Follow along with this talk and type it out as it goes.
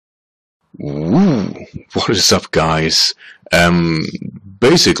Ooh, what is up, guys? Um,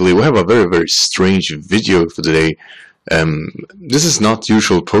 Basically, we have a very strange video for today. This is not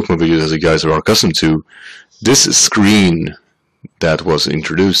usual Pokemon videos as you guys are accustomed to. This screen that was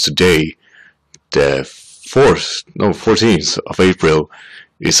introduced today, the 14th of April,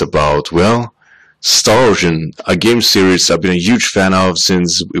 is about, well, Star Ocean, a game series I've been a huge fan of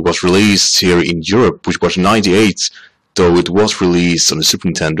since it was released here in Europe, which was '98, though it was released on the Super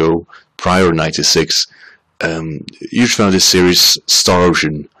Nintendo prior '96. Huge fan of this series, Star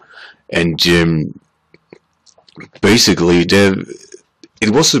Ocean, and basically it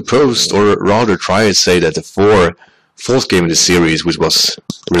was supposed, or rather try to say that the fourth game in the series, which was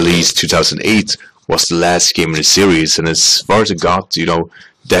released 2008, was the last game in the series, and as far as it got,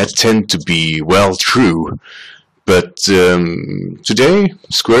 that tend to be, well, true. But today,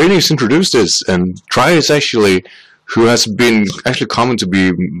 Square Enix introduced this, and Trius actually, who has been actually common to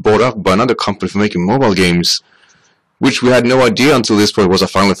be bought up by another company for making mobile games, which we had no idea until this point was a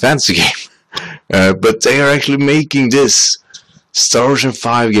Final Fantasy game. But they are actually making this Star Ocean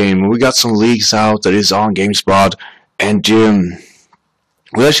 5 game. We got some leaks out that is on GameSpot, and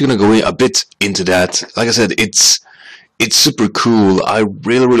we're actually gonna go a bit into that. Like I said, it's super cool. I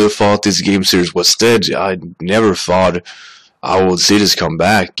really thought this game series was dead. I never thought I would see this come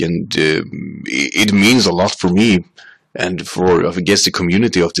back, and it means a lot for me and for, I guess, the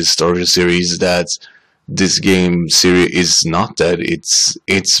community of this Star Ocean series that this game series is not dead.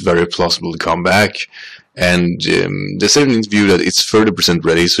 It's very plausible to come back, and they said in an interview that it's 30%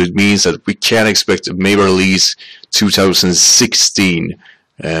 ready, so it means that we can expect a maybe release 2016.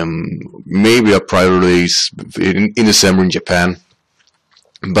 Maybe a prior release in December in Japan,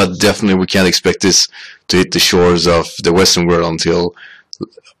 but definitely we can't expect this to hit the shores of the Western world until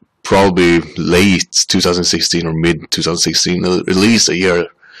probably late 2016 or mid 2016, at least a year.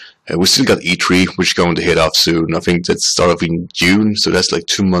 We still got E3, which is going to hit off soon. I think that started off in June, so that's like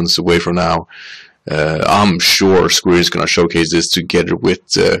 2 months away from now. I'm sure Square is going to showcase this together with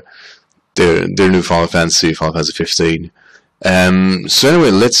their new Final Fantasy 15. So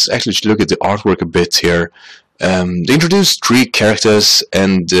anyway, let's actually look at the artwork a bit here. They introduced 3 characters,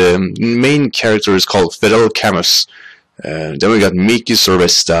 and the main character is called Fidel Camus. Then we got Miki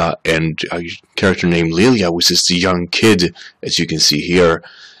Cervesta and a character named Lilia, which is the young kid, as you can see here.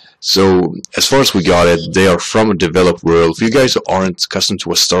 So, as far as we got it, they are from a developed world. For you guys who aren't accustomed to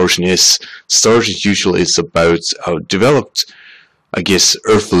what Star Ocean is, Star Ocean usually is about a developed, I guess,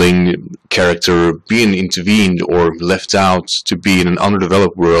 Earthling character being intervened or left out to be in an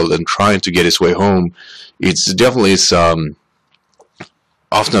underdeveloped world and trying to get his way home. It's definitely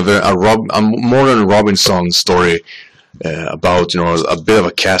often a more than a Robinson story about a bit of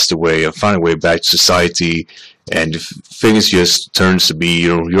a castaway and finding a way back to society, and things just turns to be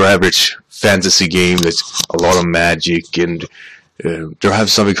your average fantasy game that's a lot of magic, and they have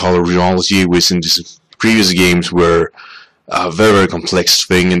something called Runology, which in these previous games were a very complex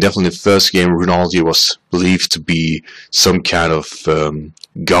thing, and definitely the first game, Runology, was believed to be some kind of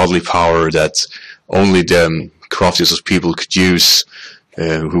godly power that only the craftiest people could use,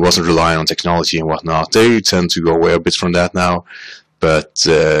 who wasn't relying on technology and whatnot. They tend to go away a bit from that now, but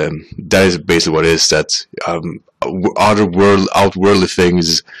that is basically what it is, that outworldly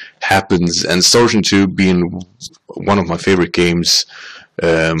things happens, and Star Ocean 2, being one of my favorite games,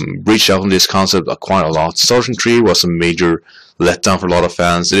 reached out on this concept quite a lot. Star Ocean 3 was a major letdown for a lot of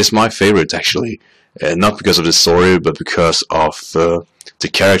fans. It is my favorite, actually, not because of the story, but because of the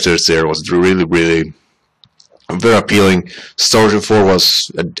characters there. Was really very appealing. Star Ocean 4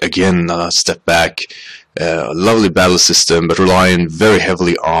 was, again, a step back. A lovely battle system, but relying very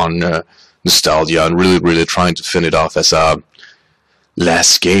heavily on nostalgia and really trying to finish it off as a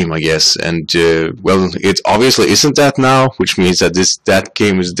last game, I guess. And well, it obviously isn't that now, which means that that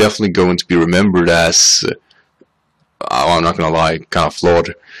game is definitely going to be remembered as, I'm not gonna lie, kind of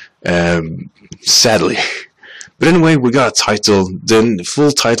flawed, sadly. But anyway, we got a title. Then the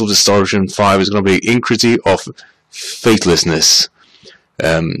full title of the Star Ocean 5 is going to be Iniquity of Fatelessness.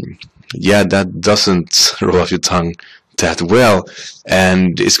 Yeah, that doesn't roll off your tongue that well.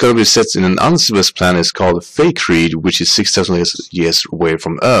 And it's going to be set in an uncivilized planet called Feycreed, which is 6,000 years away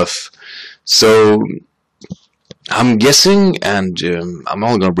from Earth. So, I'm guessing, and I'm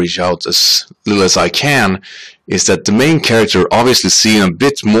only going to reach out as little as I can, is that the main character obviously seen a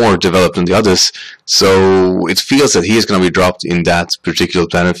bit more developed than the others, so it feels that he is going to be dropped in that particular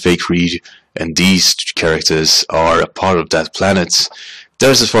planet, Feycreed, and these characters are a part of that planet.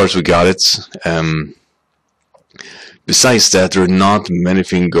 That's as far as we got it. Besides that, there are not many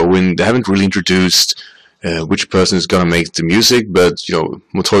things going. They haven't really introduced which person is gonna make the music, but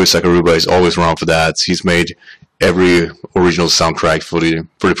Motoi Sakuruba is always around for that. He's made every original soundtrack for the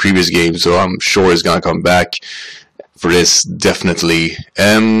previous game, so I'm sure he's gonna come back for this definitely.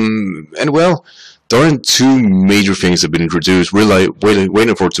 And well, there aren't two major things that have been introduced. We're like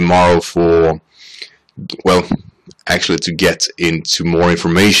waiting for tomorrow for, well, actually to get into more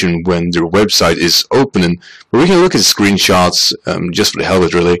information when their website is opening. But we can look at the screenshots just for the hell of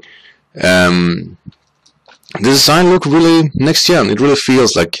it, really. The design look really next gen. It really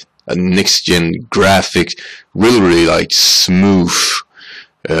feels like a next gen graphic, really like smooth.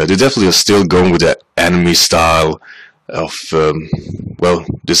 They definitely are still going with that anime style of well,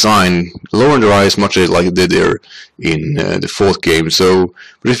 design, lowering their eyes much like they did there in the fourth game. So,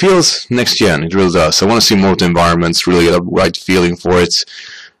 but it feels next gen. It really does. I want to see more of the environments, really get a right feeling for it.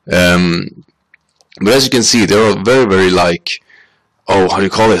 But as you can see, they're very like, oh, how do you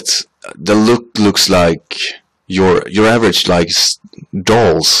call it? The look looks like your average like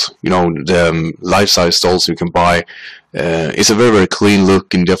dolls, the life-size dolls you can buy. It's a very clean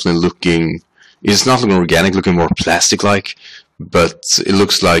look and definitely looking. It's not looking organic, looking more plastic-like, but it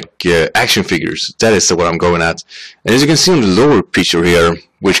looks like action figures. That is what I'm going at. And as you can see on the lower picture here,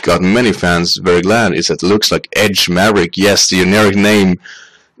 which got many fans very glad, is that it looks like Edge Maverick. Yes, the generic name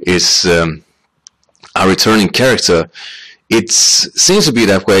is a returning character. It seems to be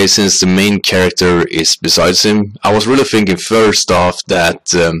that way since the main character is besides him. I was really thinking first off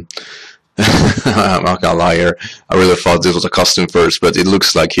that I'm not gonna lie here, I really thought this was a costume first, but it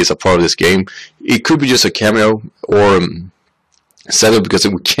looks like he's a part of this game. It could be just a cameo or setup because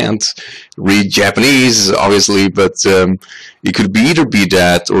we can't read Japanese, obviously, but it could either be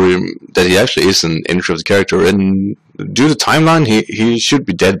that or that he actually is an interesting character. And due to the timeline, he should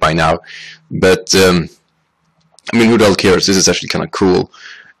be dead by now. But I mean, who the hell cares? This is actually kind of cool.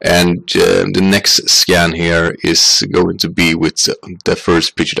 And the next scan here is going to be with the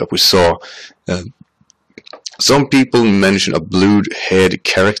first picture that we saw. Some people mention a blue head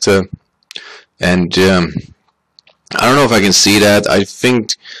character, and I don't know if I can see that. I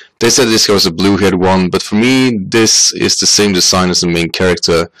think they said this was a blue head one, but for me this is the same design as the main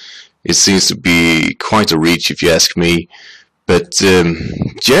character. It seems to be quite a reach if you ask me. But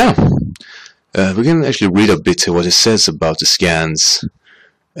yeah, we can actually read a bit what it says about the scans.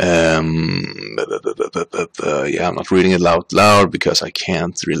 Yeah, I'm not reading it out loud because I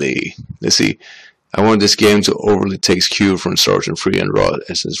can't really. Let's see. I want this game to overly take cue from Starship 3 and raw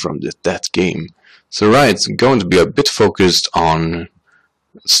essence from that game. So right, it's going to be a bit focused on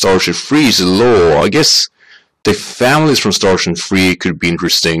Starship 3's lore. I guess the families from Starship 3 could be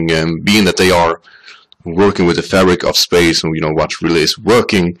interesting, being that they are working with the fabric of space and what really is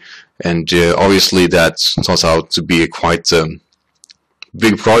working. And obviously that turns out to be a quite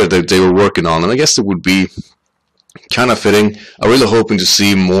big project that they were working on, and I guess it would be kind of fitting. I'm really hoping to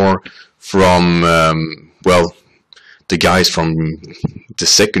see more from well, the guys from the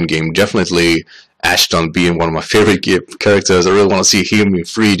second game. Definitely Ashton being one of my favorite characters. I really want to see him in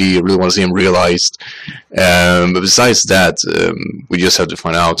 3D. I really want to see him realized. But besides that, we just have to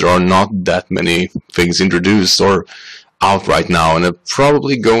find out. There are not that many things introduced or out right now, and they're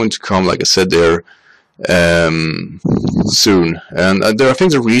probably going to come, like I said there, soon. And I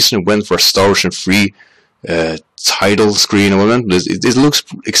think the reason it went for Star Ocean 3 title screen element, it looks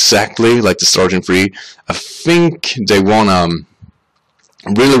exactly like the Star Ocean 3. I think they wanna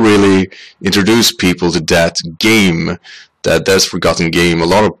really introduce people to that game, that's Forgotten game. A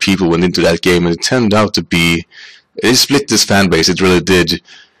lot of people went into that game, and it turned out to be, it split this fan base. It really did.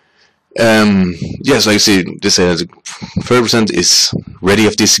 Yes, like I see, they say that 30% is ready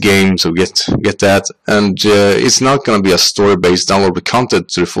of this game, so get that. And it's not gonna be a story-based downloadable content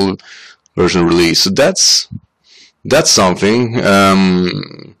to the full version release. So that's something.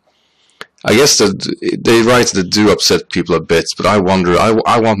 I guess that they write that do upset people a bit, but I wonder.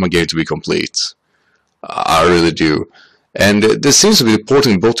 I want my game to be complete. I really do. And this seems to be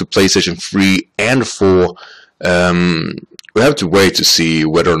porting both to PlayStation 3 and 4. We have to wait to see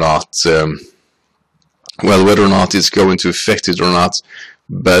whether or not, whether or not it's going to affect it or not.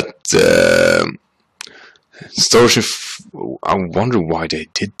 But Starship, I wonder why they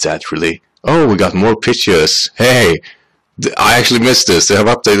did that. Really. Oh, we got more pictures. Hey, I actually missed this. They have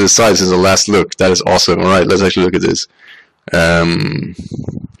updated the site since the last look. That is awesome. All right, let's actually look at this. All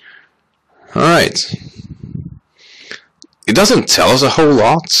right. It doesn't tell us a whole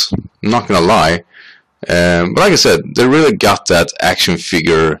lot. I'm not gonna lie. But like I said, they really got that action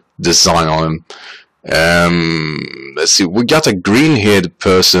figure design on him. Let's see, we got a green-haired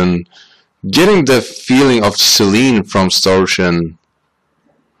person, getting the feeling of Celine from Star Ocean.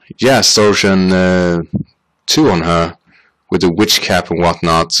 Yeah, Star Ocean 2 on her with the witch cap and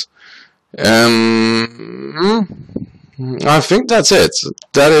whatnot. I think that's it.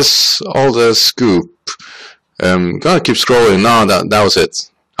 That is all the scoop. Gonna keep scrolling. No, that was it.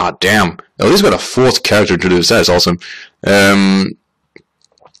 Ah, damn. At least got a 4th character to this. That is awesome.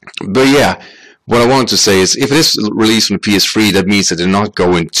 But yeah, what I wanted to say is, if it is released on the PS3, that means that they're not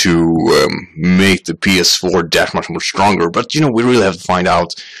going to make the PS4 that much more stronger. But you know, we really have to find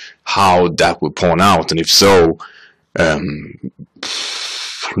out how that will pawn out, and if so,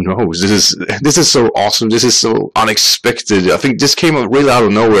 who knows? This is so awesome. This is so unexpected. I think this came really out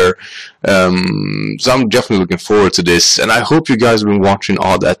of nowhere. So I'm definitely looking forward to this, and I hope you guys have been watching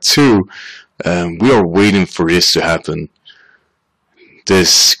all that too. We are waiting for this to happen.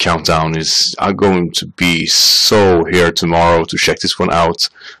 This countdown is going to be so here tomorrow to check this one out.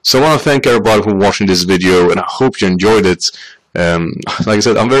 So I want to thank everybody for watching this video, and I hope you enjoyed it. Like I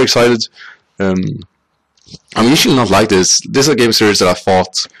said, I'm very excited. I'm usually not like this. This is a game series that I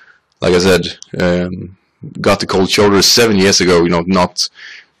thought, like I said, got the cold shoulder 7 years ago, you know, not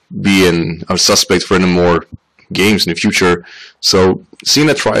being a suspect for any more games in the future. So seeing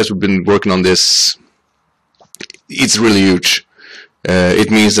that Trios we've been working on this, it's really huge. It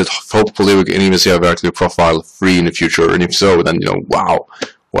means that hopefully we can even see a Vertical Profile 3 in the future, and if so, then, you know, wow,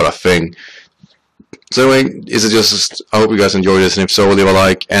 what a thing. So anyway, I hope you guys enjoyed this, and if so, leave a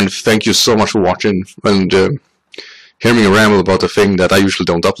like, and thank you so much for watching, and hear me ramble about the thing that I usually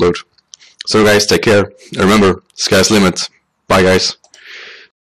don't upload. So guys, take care, and remember, sky's the limit. Bye guys.